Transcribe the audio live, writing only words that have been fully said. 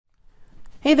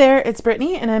Hey there, it's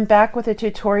Brittany and I'm back with a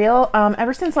tutorial.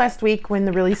 Ever since last week when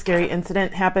the really scary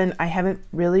incident happened, I haven't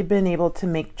really been able to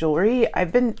make jewelry.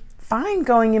 I've been fine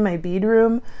going in my bead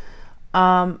room,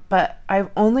 but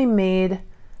I've only made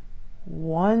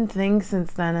one thing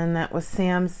since then, and that was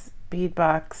Sam's bead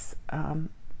box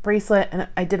bracelet. And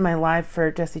I did my live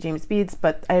for Jesse James Beads,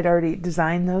 but I had already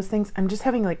designed those things. I'm just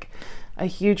having like a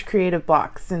huge creative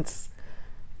block since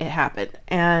it happened,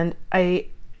 and I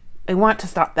want to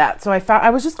stop that. So I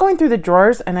was just going through the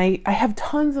drawers, and I have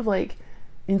tons of like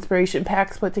inspiration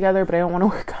packs put together, but I don't want to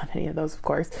work on any of those, of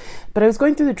course. But I was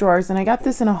going through the drawers, and I got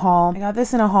this in a haul. I got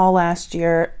this in a haul last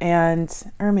year,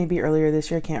 or maybe earlier this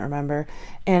year, I can't remember.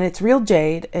 And it's real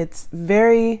jade. It's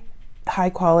very high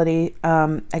quality.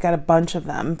 I got a bunch of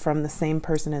them from the same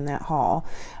person in that haul.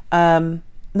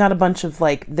 Not a bunch of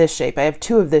like this shape. I have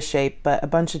two of this shape, but a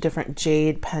bunch of different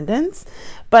jade pendants.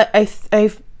 But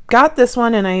I've got this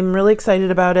one and I'm really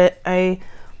excited about it.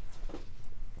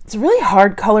 It's a really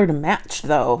hard color to match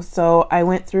though. So I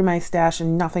went through my stash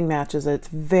and nothing matches it. It's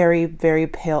very, very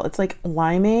pale. It's like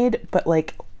limeade, but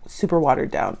like super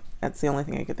watered down. That's the only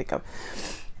thing I could think of.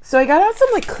 So I got out some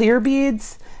like clear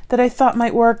beads that I thought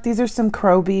might work. These are some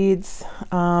crow beads.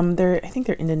 I think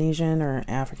they're Indonesian or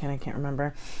African, I can't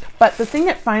remember. But the thing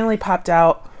that finally popped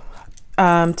out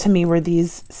to me were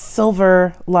these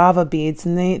silver lava beads,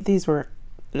 and these were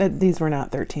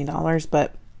not $13,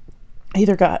 but I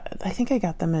think I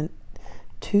got them in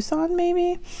Tucson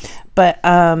maybe, but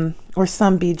or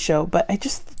some bead show. But I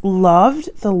just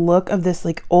loved the look of this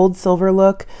like old silver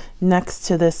look next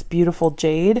to this beautiful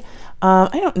jade. I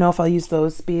don't know if I'll use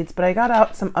those beads, but I got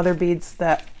out some other beads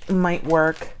that might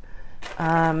work.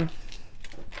 I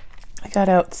got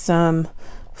out some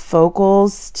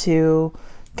focals to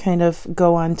kind of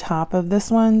go on top of this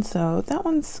one. So that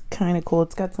one's kind of cool.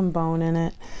 It's got some bone in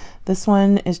it. This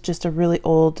one is just a really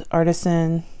old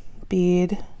artisan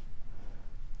bead.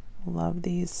 Love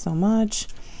these so much.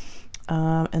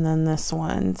 And then this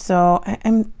one. So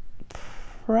I'm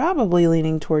probably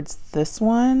leaning towards this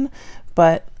one,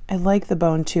 but I like the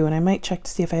bone too. And I might check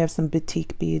to see if I have some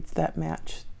batik beads that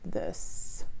match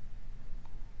this.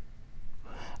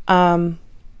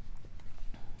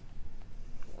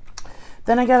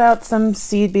 Then I got out some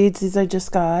seed beads. These I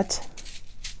just got.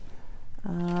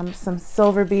 Some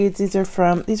silver beads. These are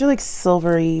like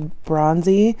silvery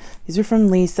bronzy. These are from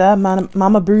Lisa,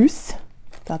 Mama Bruce.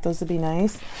 Thought those would be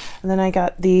nice. And then I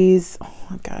got these. Oh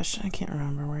my gosh, I can't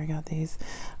remember where I got these.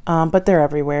 But they're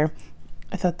everywhere.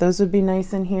 I thought those would be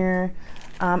nice in here.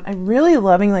 I'm really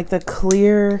loving like the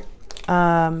clear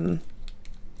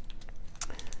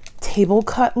table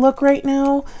cut look right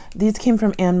now. These came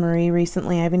from Anne Marie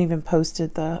recently. I haven't even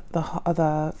posted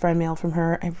the friend mail from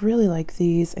her. I really like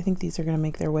these. I think these are going to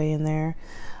make their way in there.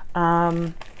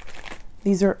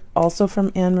 These are also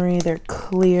from Anne Marie. They're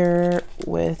clear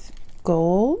with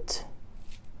gold.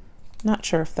 Not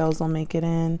sure if those will make it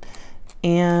in.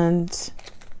 And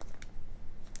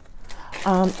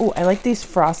oh, I like these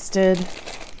frosted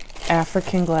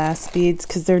African glass beads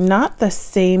because they're not the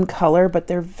same color, but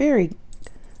they're very,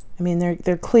 I mean,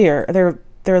 they're clear.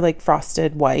 They're like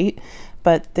frosted white,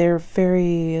 but they're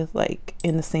very like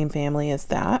in the same family as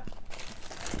that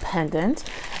pendant.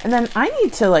 And then I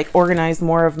need to like organize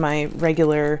more of my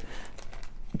regular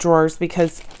drawers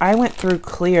because I went through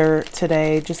clear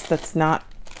today. Just that's not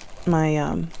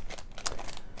my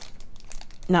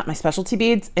specialty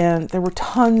beads, and there were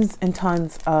tons and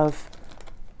tons of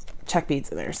Czech beads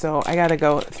in there. So I got to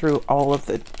go through all of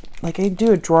the, like I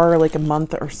do a drawer like a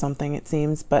month or something it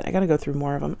seems, but I got to go through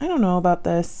more of them. I don't know about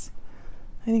this.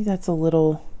 I think that's a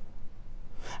little,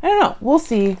 I don't know. We'll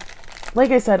see.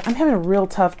 Like I said, I'm having a real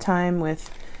tough time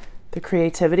with the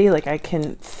creativity. Like I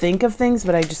can think of things,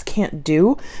 but I just can't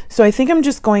do. So I think I'm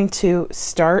just going to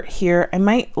start here. I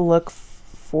might look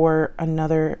for a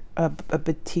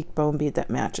batik bone bead that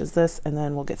matches this, and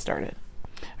then we'll get started.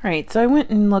 All right, so I went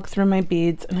and looked through my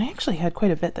beads, and I actually had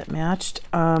quite a bit that matched.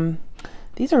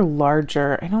 These are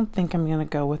larger. I don't think I'm gonna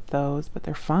go with those, but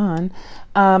they're fun.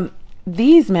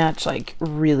 These match like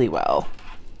really well.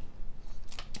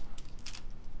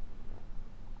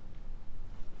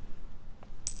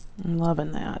 I'm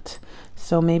loving that.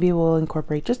 So maybe we'll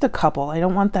incorporate just a couple. I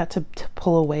don't want that to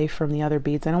pull away from the other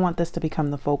beads. I don't want this to become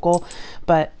the focal,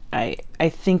 but I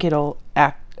think it'll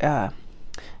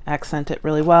accent it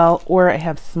really well. Or I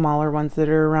have smaller ones that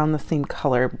are around the same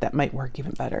color that might work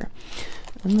even better.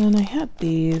 And then I had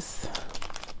these.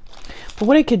 But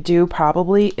what I could do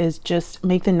probably is just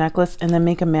make the necklace and then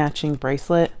make a matching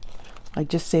bracelet. Like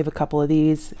just save a couple of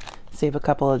these, save a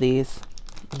couple of these,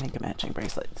 and make a matching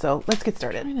bracelet. So let's get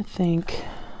started. I'm trying to think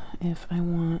if I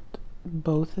want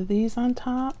both of these on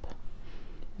top.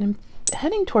 And I'm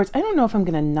heading towards, I don't know if I'm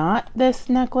gonna knot this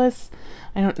necklace.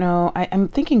 I don't know. I'm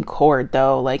thinking cord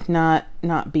though, like not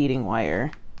beading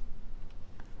wire.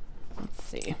 Let's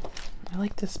see. I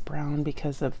like this brown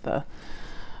because of the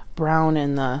brown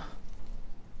in the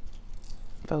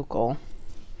focal.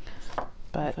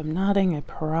 But if I'm knotting, I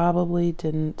probably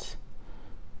didn't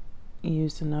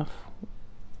use enough,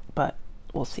 but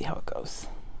we'll see how it goes.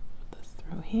 Put this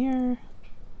through here.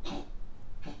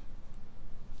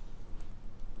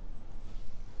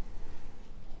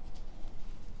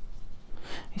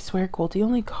 I swear Goldie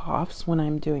only coughs when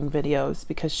I'm doing videos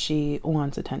because she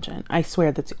wants attention. I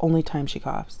swear that's the only time she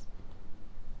coughs.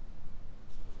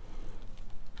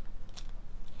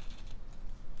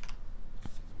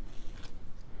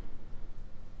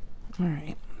 All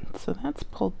right, so that's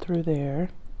pulled through there.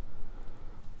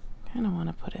 Kind of want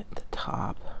to put it at the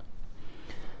top.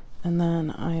 And then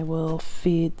I will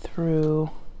feed through.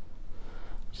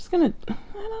 Just gonna,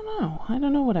 I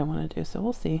don't know what I want to do, so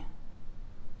we'll see.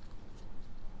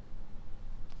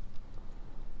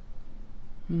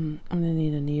 I'm gonna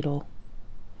need a needle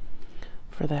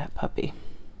for that puppy.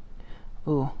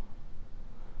 Ooh.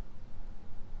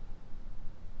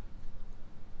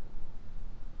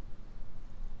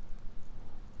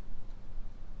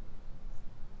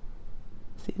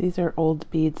 See, these are old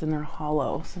beads and they're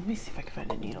hollow. So let me see if I can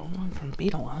find a needle. One from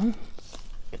Beetle On. Let's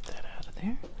get that out of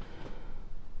there.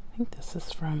 I think this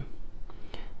is from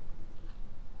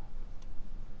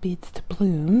Beads to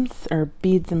Blooms, or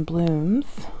Beads and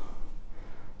Blooms.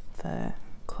 The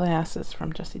class is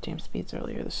from Jesse James Beads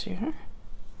earlier this year.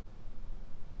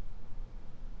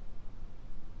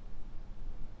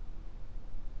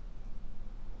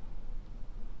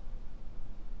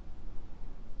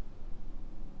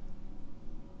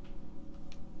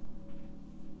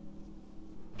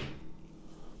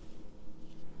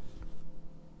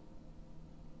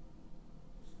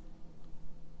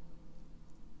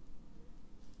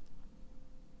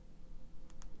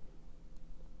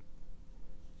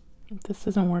 If this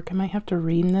doesn't work, I might have to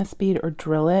ream this bead or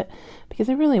drill it because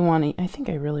I really want to, I think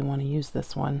I really want to use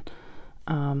this one.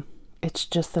 It's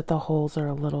just that the holes are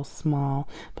a little small,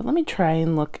 but let me try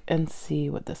and look and see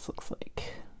what this looks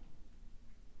like.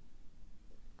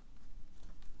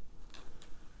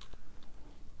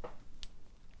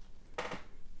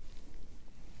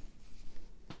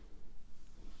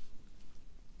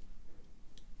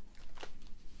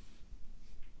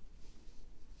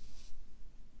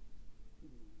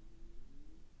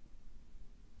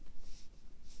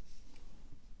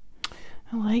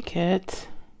 I like it.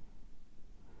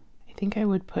 I think I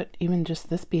would put even just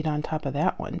this bead on top of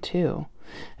that one too.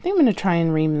 I think I'm going to try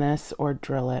and ream this or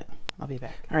drill it. I'll be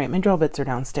back. All right, my drill bits are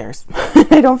downstairs.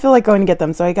 I don't feel like going to get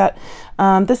them, so I got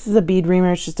this is a bead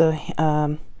reamer. It's just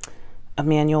a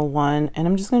manual one, and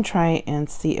I'm just going to try and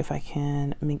see if I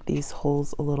can make these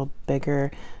holes a little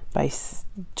bigger by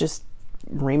just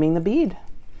reaming the bead.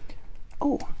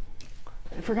 Oh,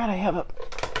 I forgot I have a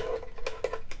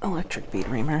electric bead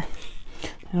reamer.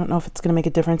 I don't know if it's going to make a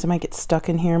difference. It might get stuck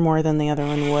in here more than the other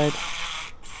one would.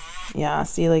 Yeah,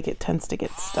 see, like it tends to get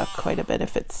stuck quite a bit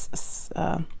if it's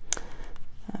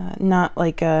not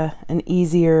like an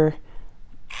easier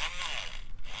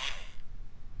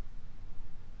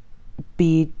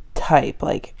bead type.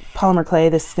 Like polymer clay,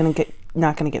 this is going to get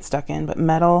not going to get stuck in, but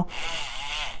metal,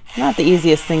 not the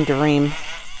easiest thing to ream.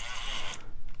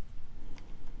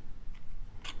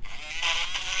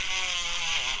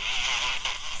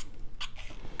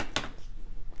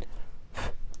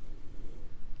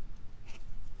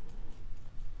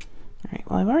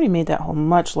 Well, I've already made that hole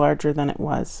much larger than it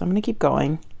was, so I'm going to keep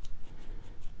going.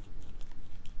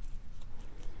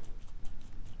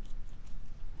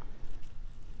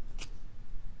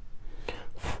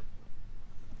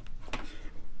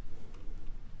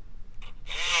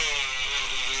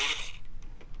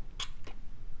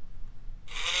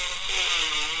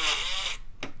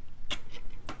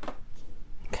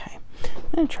 Okay,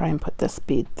 I'm going to try and put this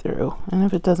bead through, and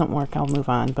if it doesn't work, I'll move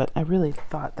on, but I really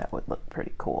thought that would look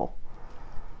pretty cool.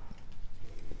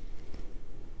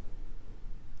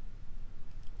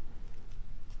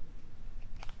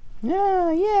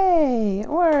 Yeah, yay, it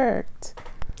worked.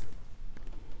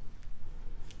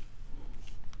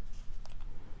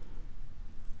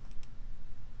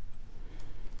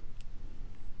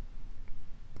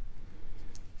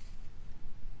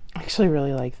 I actually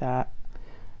really like that.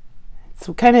 It's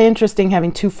kind of interesting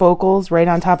having two focals right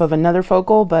on top of another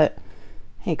focal, but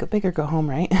hey, go big or go home,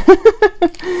 right?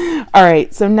 All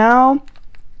right, so now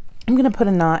I'm gonna put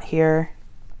a knot here.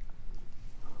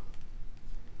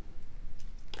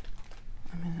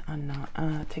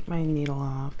 Take my needle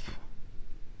off.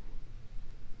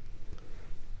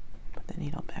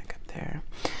 needle back up there.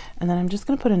 And then I'm just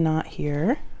going to put a knot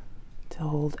here to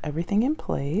hold everything in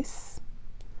place.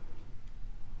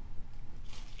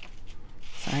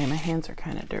 Sorry, my hands are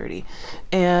kind of dirty.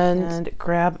 And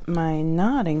grab my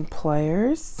knotting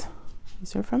pliers.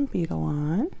 These are from Beetle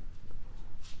On.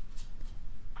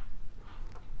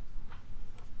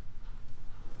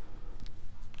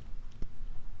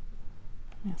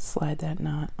 And slide that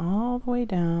knot all the way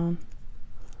down,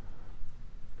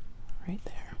 right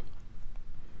there.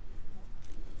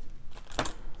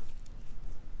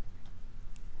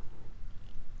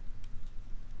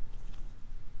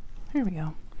 There we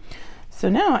go. So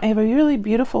now I have a really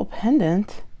beautiful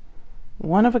pendant,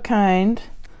 one of a kind.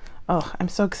 Oh, I'm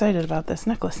so excited about this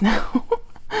necklace now.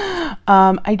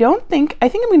 I think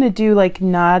I'm going to do like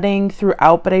knotting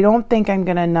throughout, but I don't think I'm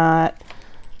going to knot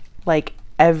like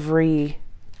every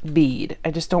bead.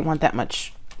 I just don't want that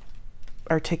much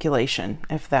articulation,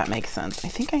 if that makes sense. I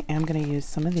think I am going to use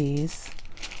some of these.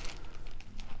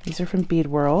 These are from Bead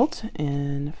World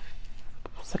in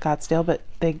Scottsdale, but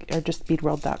they are just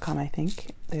beadworld.com, I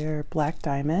think. They're black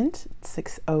diamond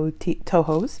 60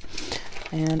 Tohos,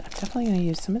 and I'm definitely going to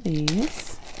use some of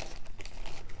these.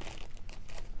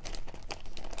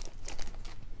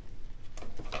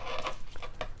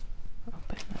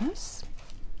 Open this.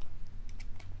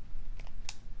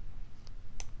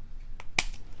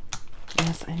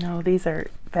 Yes, I know these are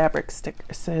fabric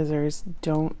scissors.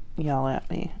 Don't yell at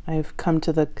me. I've come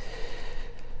to the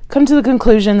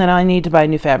conclusion that I need to buy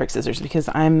new fabric scissors because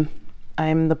I'm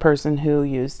the person who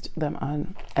used them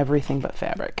on everything but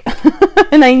fabric.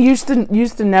 And I used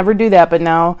to never do that, but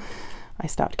now I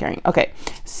stopped caring. Okay,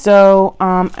 so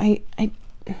I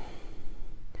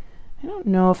don't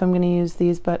know if I'm going to use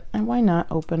these, but why not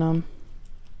open them?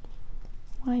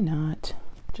 Why not?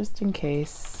 Just in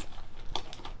case.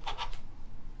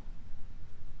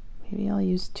 Maybe I'll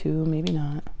use two, maybe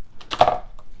not.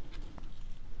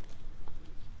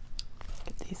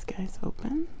 Get these guys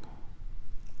open.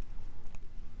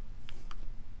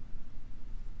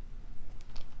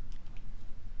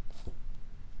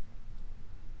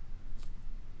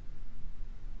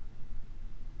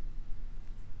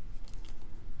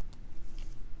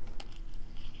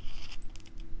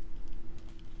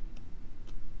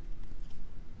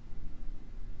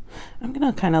 I'm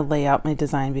going to kind of lay out my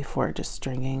design before just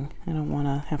stringing. I don't want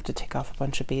to have to take off a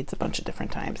bunch of beads a bunch of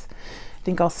different times. I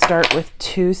think I'll start with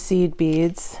 2 seed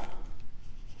beads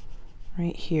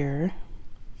right here.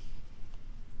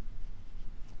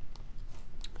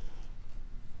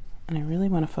 And I really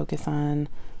want to focus on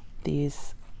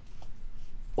these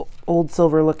old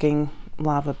silver looking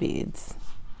lava beads.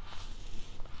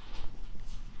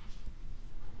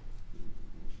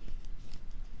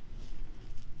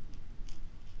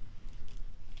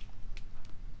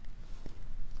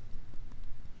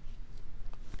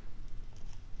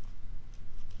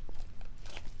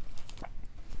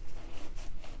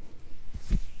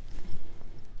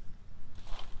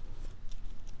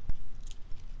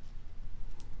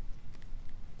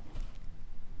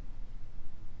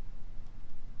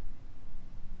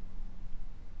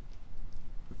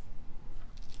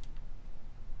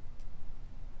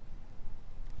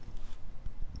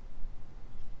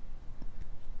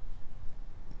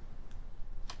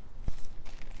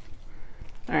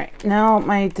 All right, now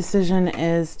my decision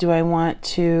is, do I want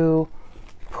to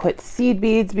put seed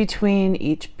beads between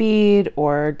each bead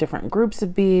or different groups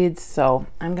of beads? So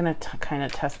I'm gonna kind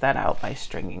of test that out by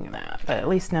stringing that, but at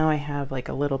least now I have like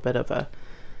a little bit of a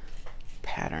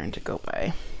pattern to go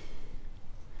by.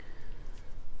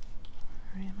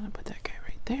 All right, I'm gonna put that guy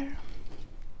right there.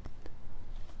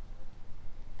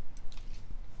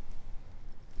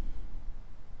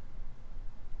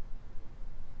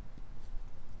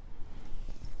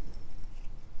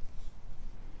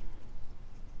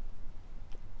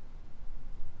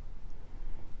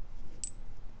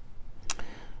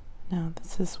 Now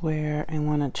this is where I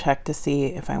want to check to see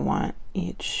if I want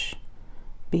each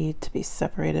bead to be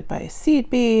separated by a seed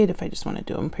bead, if I just want to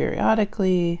do them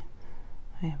periodically.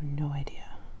 I have no idea.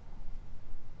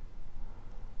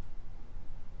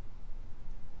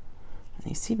 And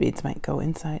these seed beads might go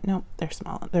inside. Nope, they're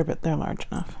small. They're large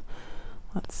enough.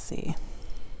 Let's see.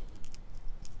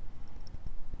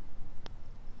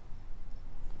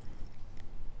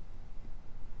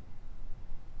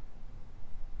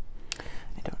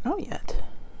 I don't know yet.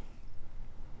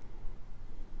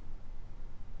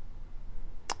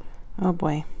 Oh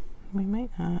boy, we might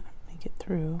not make it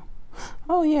through.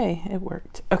 Oh yay, it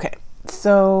worked. Okay,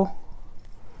 so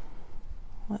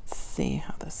let's see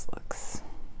how this looks.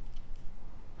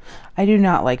 I do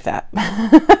not like that.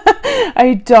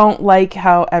 I don't like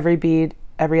how every bead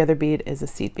every other bead is a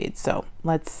seed bead. So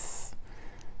let's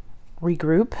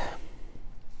regroup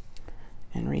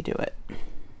and redo it.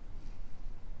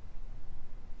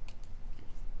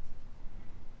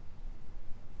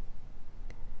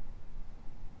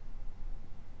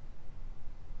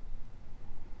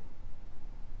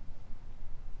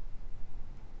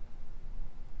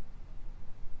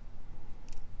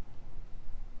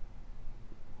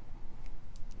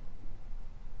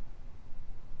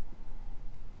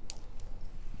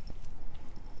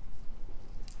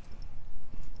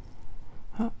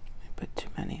 Oh, I put too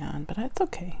many on, but that's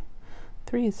okay.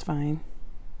 3 is fine.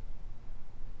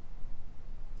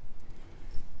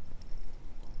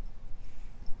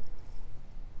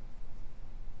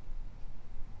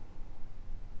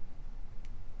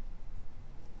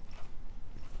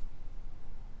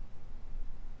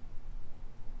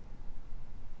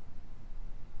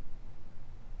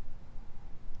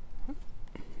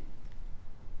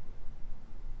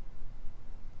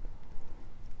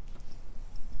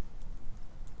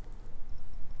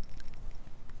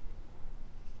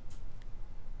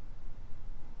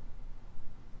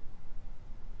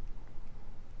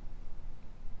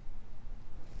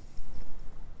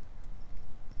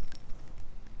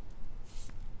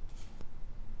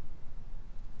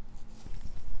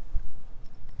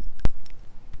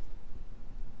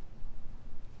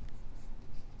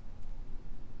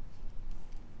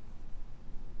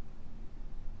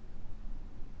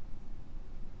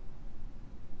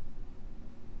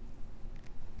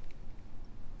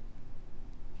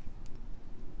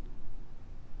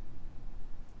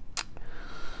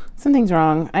 Something's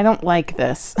wrong. I don't like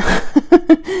this.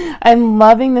 I'm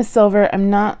loving the silver. I'm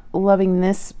not loving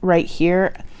this right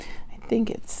here. I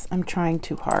think I'm trying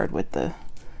too hard with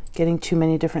getting too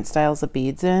many different styles of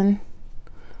beads in.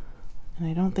 And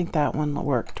I don't think that one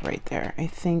worked right there. I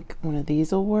think one of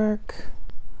these will work.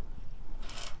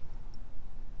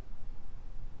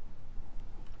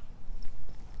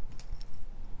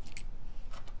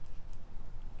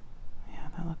 Yeah,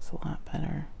 that looks a lot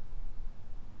better.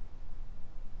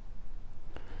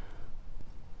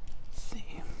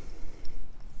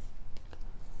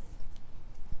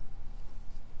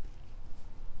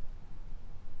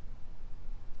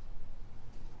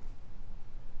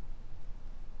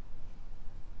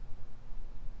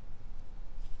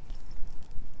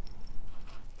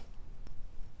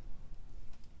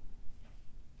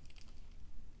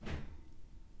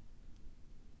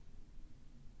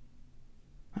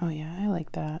 Oh yeah, I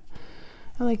like that.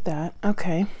 I like that.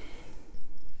 Okay.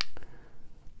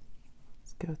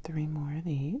 Let's go 3 more of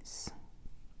these.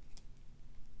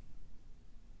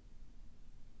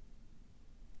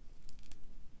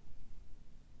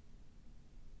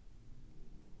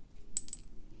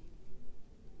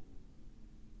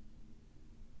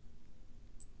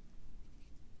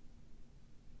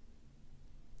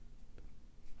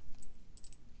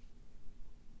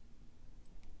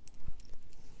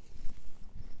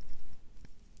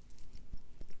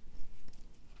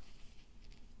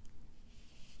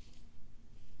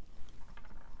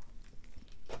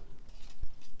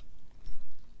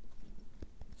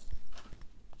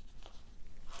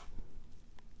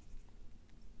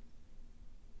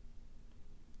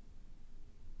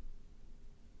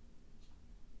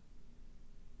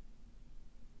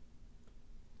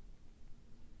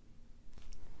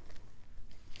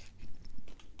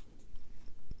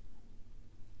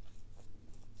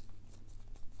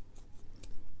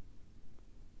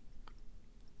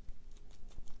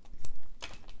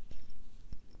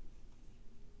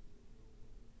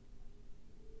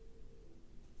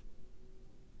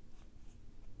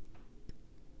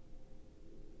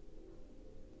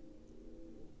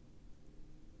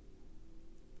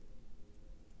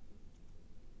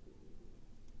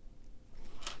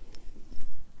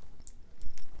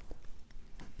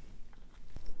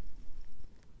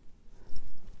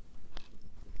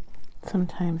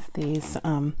 Sometimes these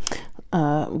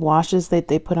washes that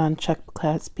they put on Czech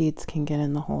glass beads can get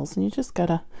in the holes, and you just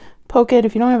gotta poke it.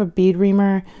 If you don't have a bead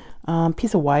reamer,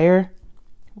 piece of wire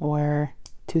or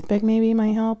toothpick maybe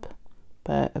might help,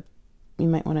 but you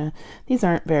might want to. These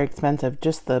aren't very expensive.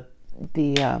 Just the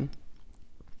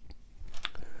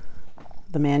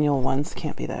manual ones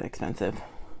can't be that expensive.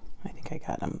 I think I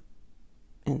got them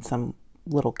in some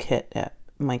little kit at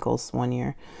Michael's one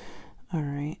year. All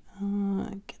right,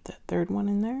 get that third one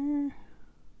in there.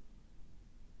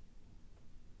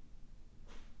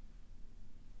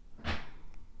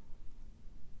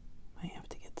 I have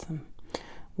to get some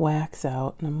wax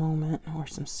out in a moment, or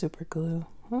some super glue.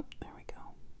 Oh, there we go.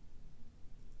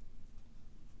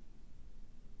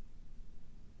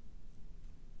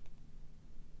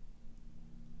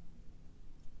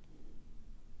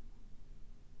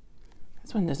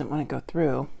 This one doesn't want to go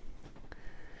through.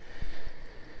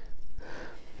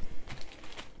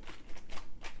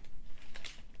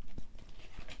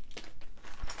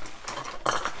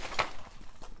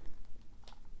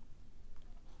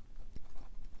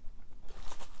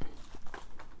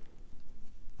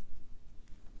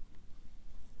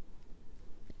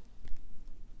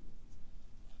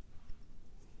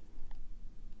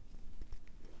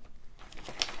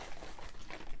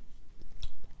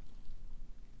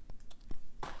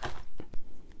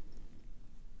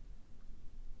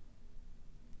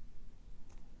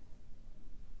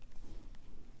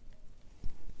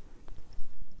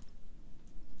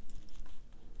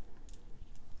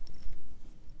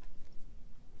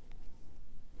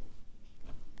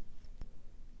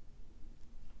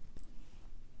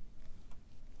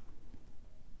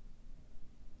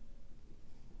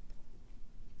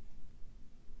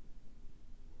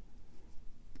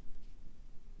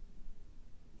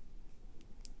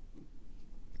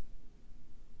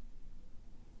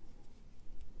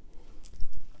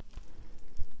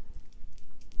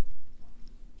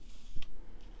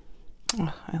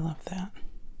 Oh, I love that.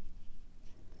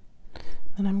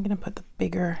 Then I'm going to put the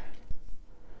bigger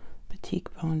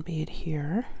batik bone bead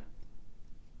here.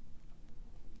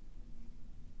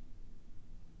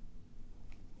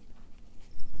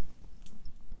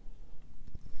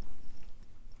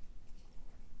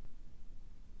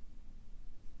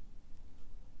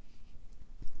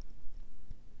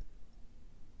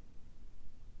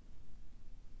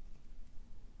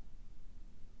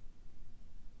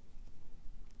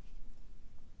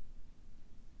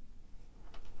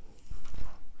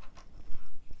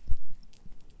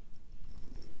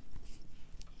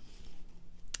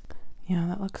 Yeah,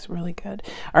 that looks really good.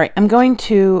 All right, I'm going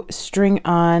to string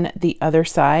on the other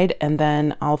side and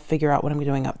then I'll figure out what I'm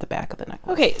doing up the back of the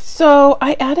necklace. Okay, so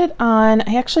I added on,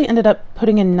 I actually ended up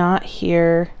putting a knot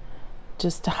here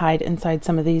just to hide inside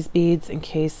some of these beads in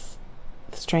case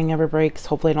the string ever breaks.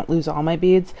 Hopefully I don't lose all my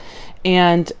beads.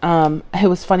 And it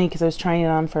was funny because I was trying it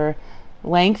on for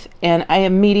length and I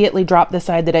immediately dropped the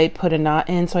side that I put a knot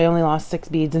in, so I only lost 6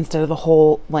 beads instead of the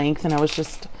whole length, and I was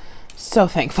just so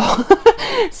thankful.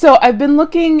 So I've been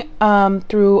looking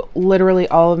through literally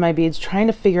all of my beads, trying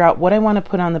to figure out what I want to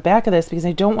put on the back of this because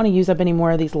I don't want to use up any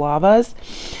more of these lavas.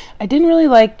 I didn't really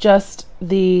like just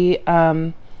the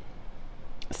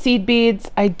seed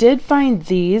beads. I did find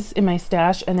these in my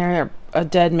stash and they're a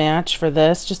dead match for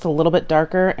this, just a little bit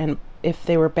darker, and if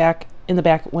they were back in the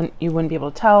back you wouldn't be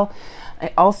able to tell.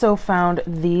 I also found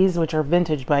these, which are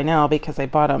vintage by now because I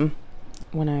bought them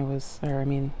when I was, or I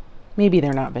mean, maybe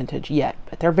they're not vintage yet,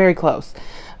 but they're very close.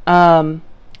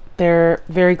 They're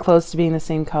very close to being the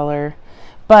same color,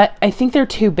 but I think they're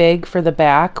too big for the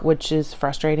back, which is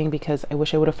frustrating because I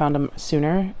wish I would have found them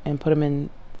sooner and put them in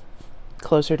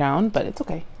closer down, but it's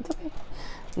okay. It's okay.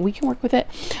 We can work with it.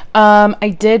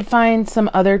 I did find some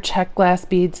other Czech glass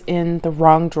beads in the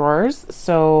wrong drawers,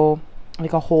 so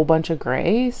like a whole bunch of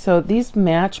gray. So these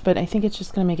match, but I think it's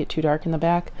just going to make it too dark in the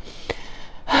back.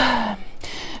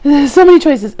 So many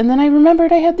choices. And then I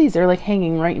remembered I had these. They're like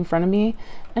hanging right in front of me.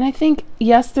 And I think,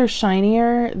 yes, they're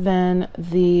shinier than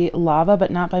the lava, but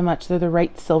not by much. They're the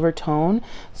right silver tone.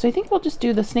 So I think we'll just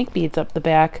do the snake beads up the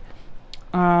back.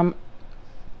 Yeah,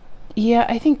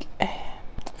 I think,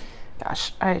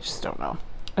 gosh, I just don't know.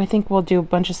 I think we'll do a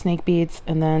bunch of snake beads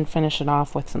and then finish it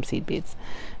off with some seed beads.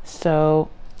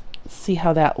 So let's see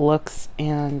how that looks.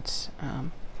 And I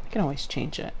can always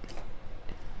change it.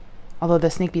 Although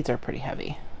the snake beads are pretty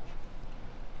heavy.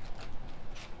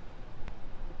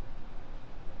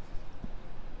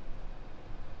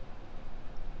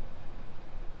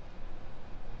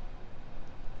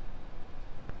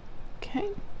 Okay,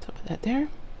 so put that there.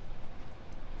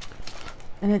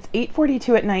 And it's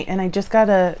 8:42 at night, and I just got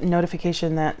a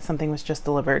notification that something was just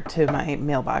delivered to my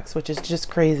mailbox, which is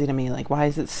just crazy to me. Like, why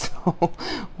is it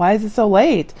so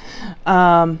late?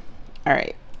 All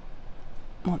right,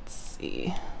 let's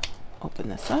see. Open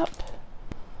this up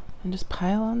and just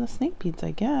pile on the snake beads, I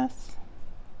guess.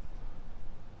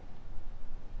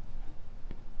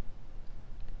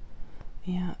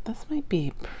 Yeah, these might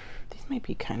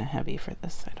be kind of heavy for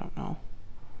this. I don't know.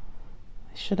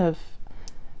 I should have.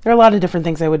 There are a lot of different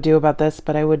things I would do about this,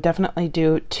 but I would definitely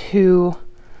do 2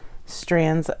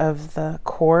 strands of the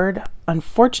cord.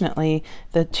 Unfortunately,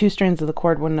 the 2 strands of the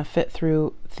cord wouldn't have fit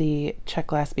through the Czech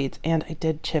glass beads, and I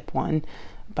did chip one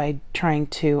by trying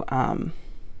to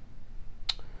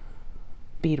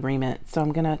bead ream it. So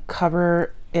I'm gonna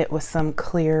cover it with some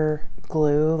clear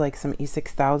glue, like some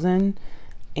E6000,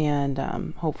 and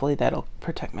hopefully that'll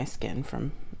protect my skin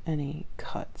from any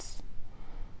cuts,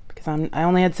 because I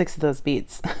only had 6 of those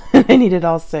beads. I needed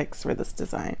all 6 for this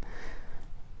design.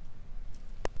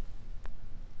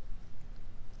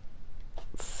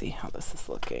 Let's see how this is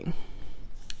looking.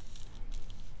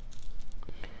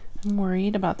 I'm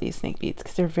worried about these snake beads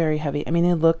because they're very heavy. I mean,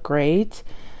 they look great.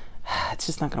 It's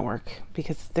just not going to work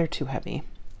because they're too heavy.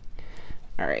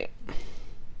 All right.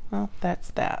 Well,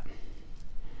 that's that.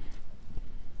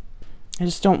 I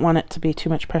just don't want it to be too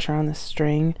much pressure on this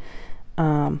string.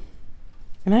 And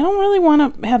I don't really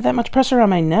want to have that much pressure on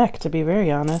my neck, to be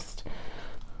very honest.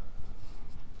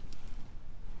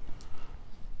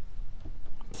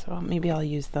 So maybe I'll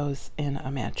use those in a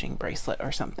matching bracelet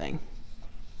or something.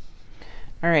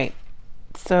 All right,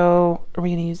 so are we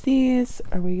going to use these?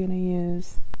 Are we going to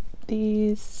use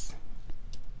these?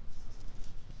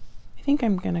 I think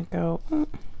I'm going to go...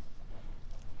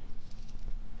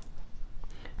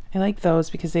 I like those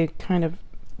because they kind of,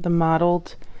 the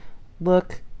mottled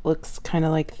look looks kind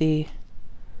of like the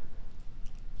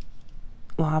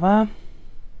lava.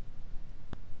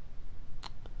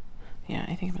 Yeah,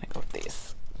 I think I'm going to go with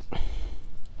these.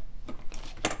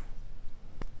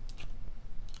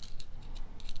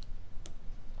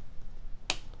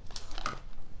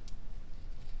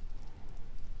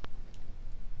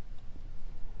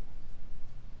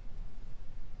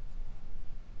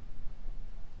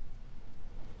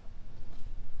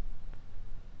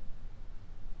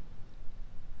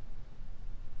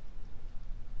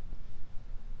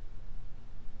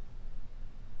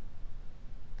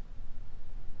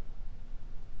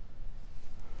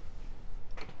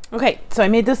 Okay, so I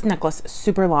made this necklace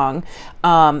super long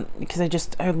because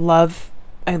I love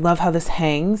how this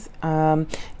hangs. And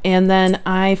then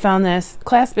I found this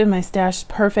clasp in my stash,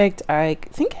 perfect. I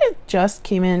think it just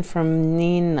came in from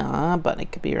Nina, but I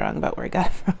could be wrong about where I got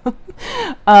it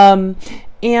from.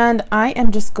 And I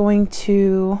am just going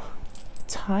to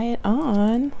tie it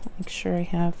on, make sure I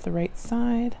have the right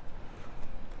side.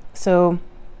 So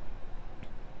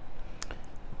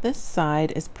this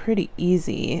side is pretty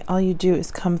easy. All you do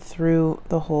is come through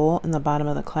the hole in the bottom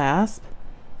of the clasp,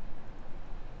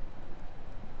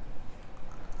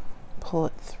 pull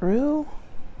it through,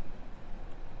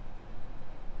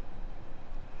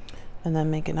 and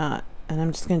then make a knot. And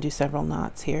I'm just going to do several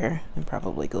knots here and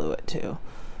probably glue it too.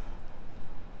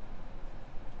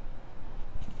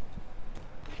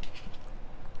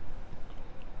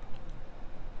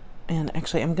 And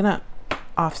actually I'm gonna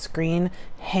off screen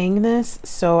hang this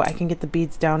so I can get the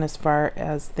beads down as far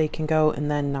as they can go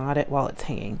and then knot it while it's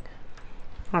hanging.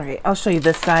 All right, I'll show you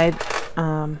this side.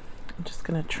 I'm just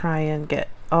gonna try and get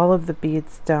all of the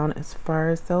beads down as far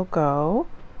as they'll go.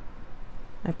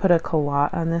 I put a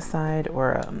culotte on this side,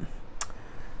 or a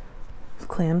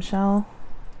clamshell.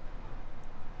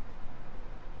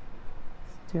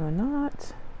 Let's do a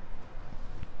knot.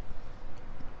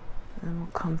 And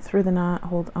we'll come through the knot,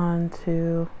 hold on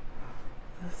to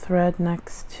the thread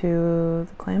next to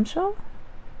the clamshell,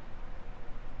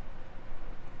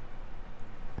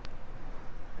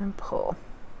 and pull.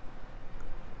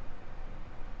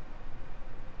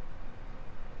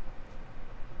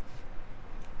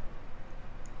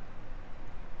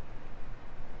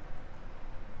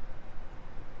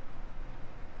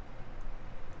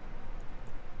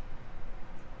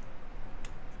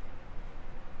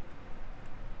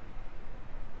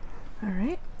 All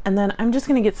right, and then I'm just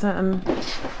gonna get some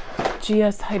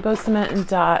GS Hypo Cement and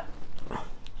dot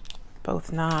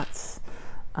both knots.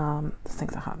 This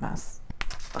thing's a hot mess.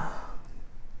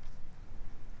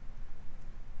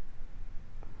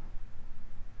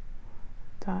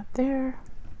 Dot there,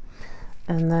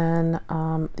 and then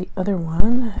the other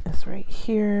one is right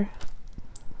here.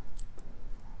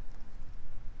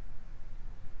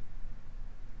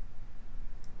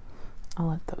 I'll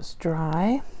let those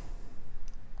dry.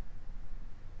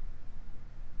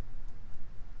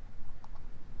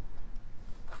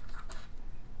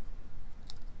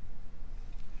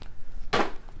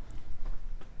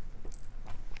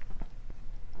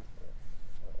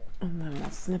 And then we'll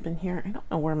snip in here. I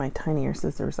don't know where my tinier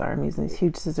scissors are. I'm using these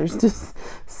huge scissors to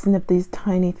snip these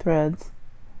tiny threads.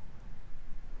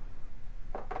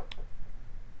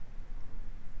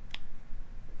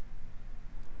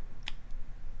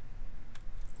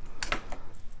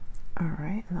 All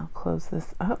right, and I'll close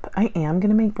this up. I am going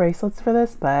to make bracelets for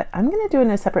this, but I'm going to do it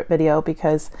in a separate video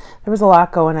because there was a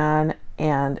lot going on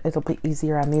and it'll be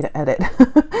easier on me to edit.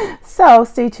 So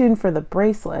stay tuned for the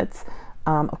bracelets.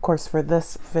 Of course, for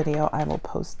this video, I will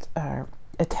post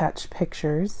attach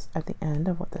pictures at the end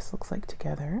of what this looks like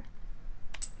together.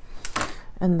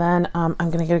 And then I'm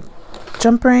going to get a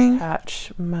jump ring,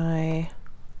 attach my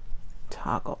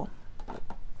toggle.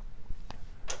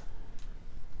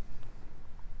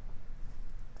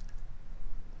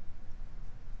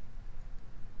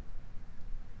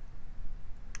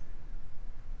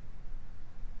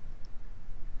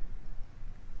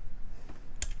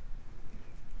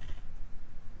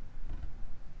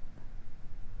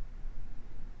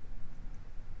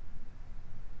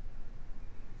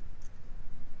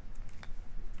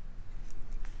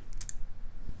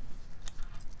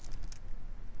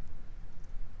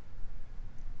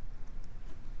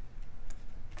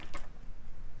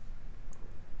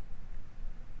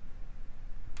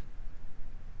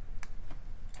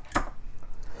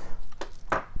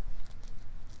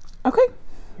 Okay,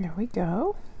 here we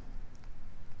go.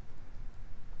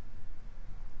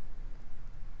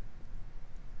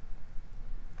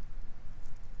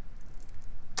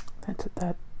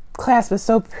 That clasp is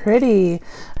so pretty.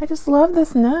 I just love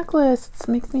this necklace. It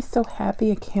makes me so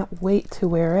happy. I can't wait to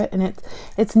wear it. And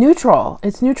it's neutral.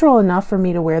 It's neutral enough for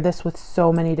me to wear this with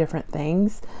so many different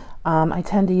things. I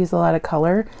tend to use a lot of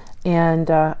color, and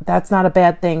that's not a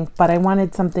bad thing, but I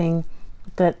wanted something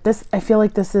that I feel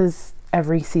like this is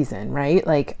every season, right?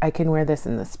 Like I can wear this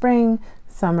in the spring,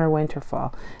 summer, winter,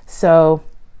 fall. So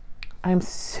I'm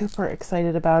super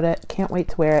excited about it. Can't wait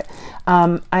to wear it.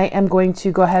 I am going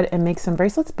to go ahead and make some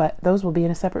bracelets, but those will be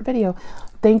in a separate video.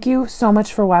 Thank you so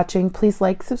much for watching. Please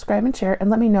like, subscribe, and share, and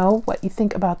let me know what you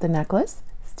think about the necklace.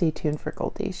 Stay tuned for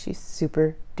Goldie. She's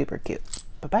super duper cute.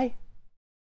 Bye-bye.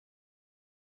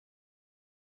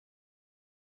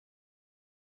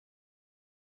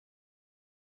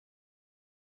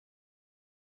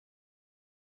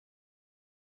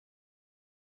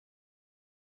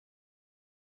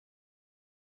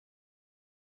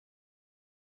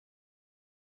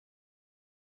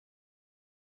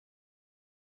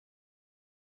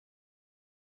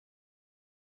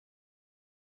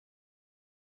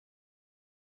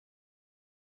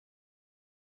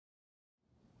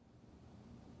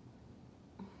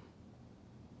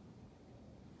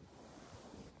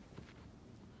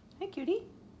 Hey, cutie.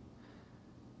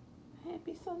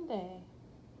 Happy Sunday.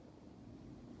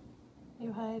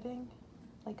 You hiding,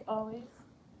 like always,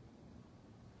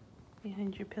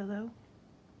 behind your pillow?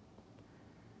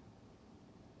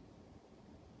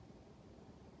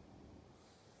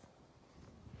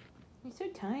 You're so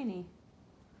tiny.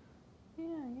 Yeah,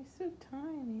 you're so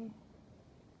tiny.